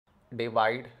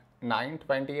divide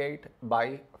 928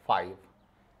 by 5.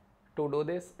 To do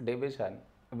this division,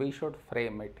 we should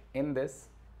frame it in this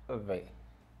way.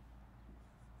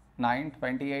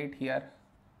 928 here,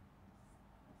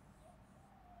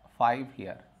 5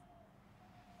 here.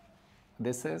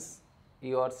 This is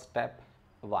your step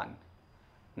 1.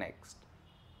 Next,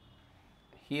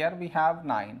 here we have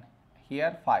 9,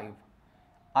 here 5.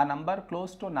 A number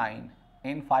close to 9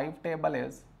 in 5 table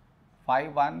is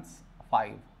 5 ones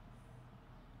 5.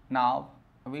 Now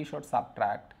we should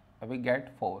subtract, we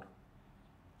get 4.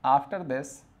 After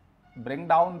this, bring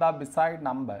down the beside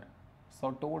number,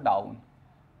 so 2 down,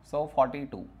 so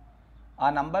 42. A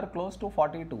number close to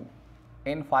 42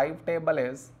 in 5 table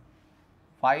is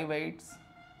 5 eights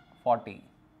 40.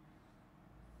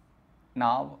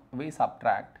 Now we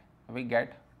subtract, we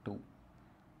get 2.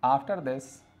 After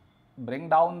this, bring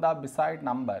down the beside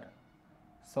number,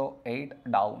 so 8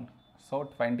 down, so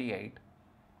 28.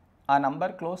 A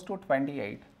number close to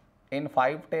 28 in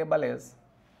 5 table is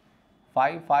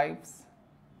 5 fives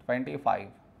 25.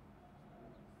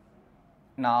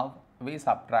 Now we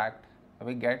subtract,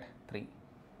 we get 3.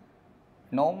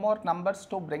 No more numbers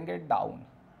to bring it down,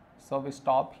 so we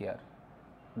stop here.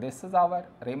 This is our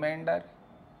remainder,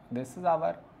 this is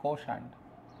our quotient.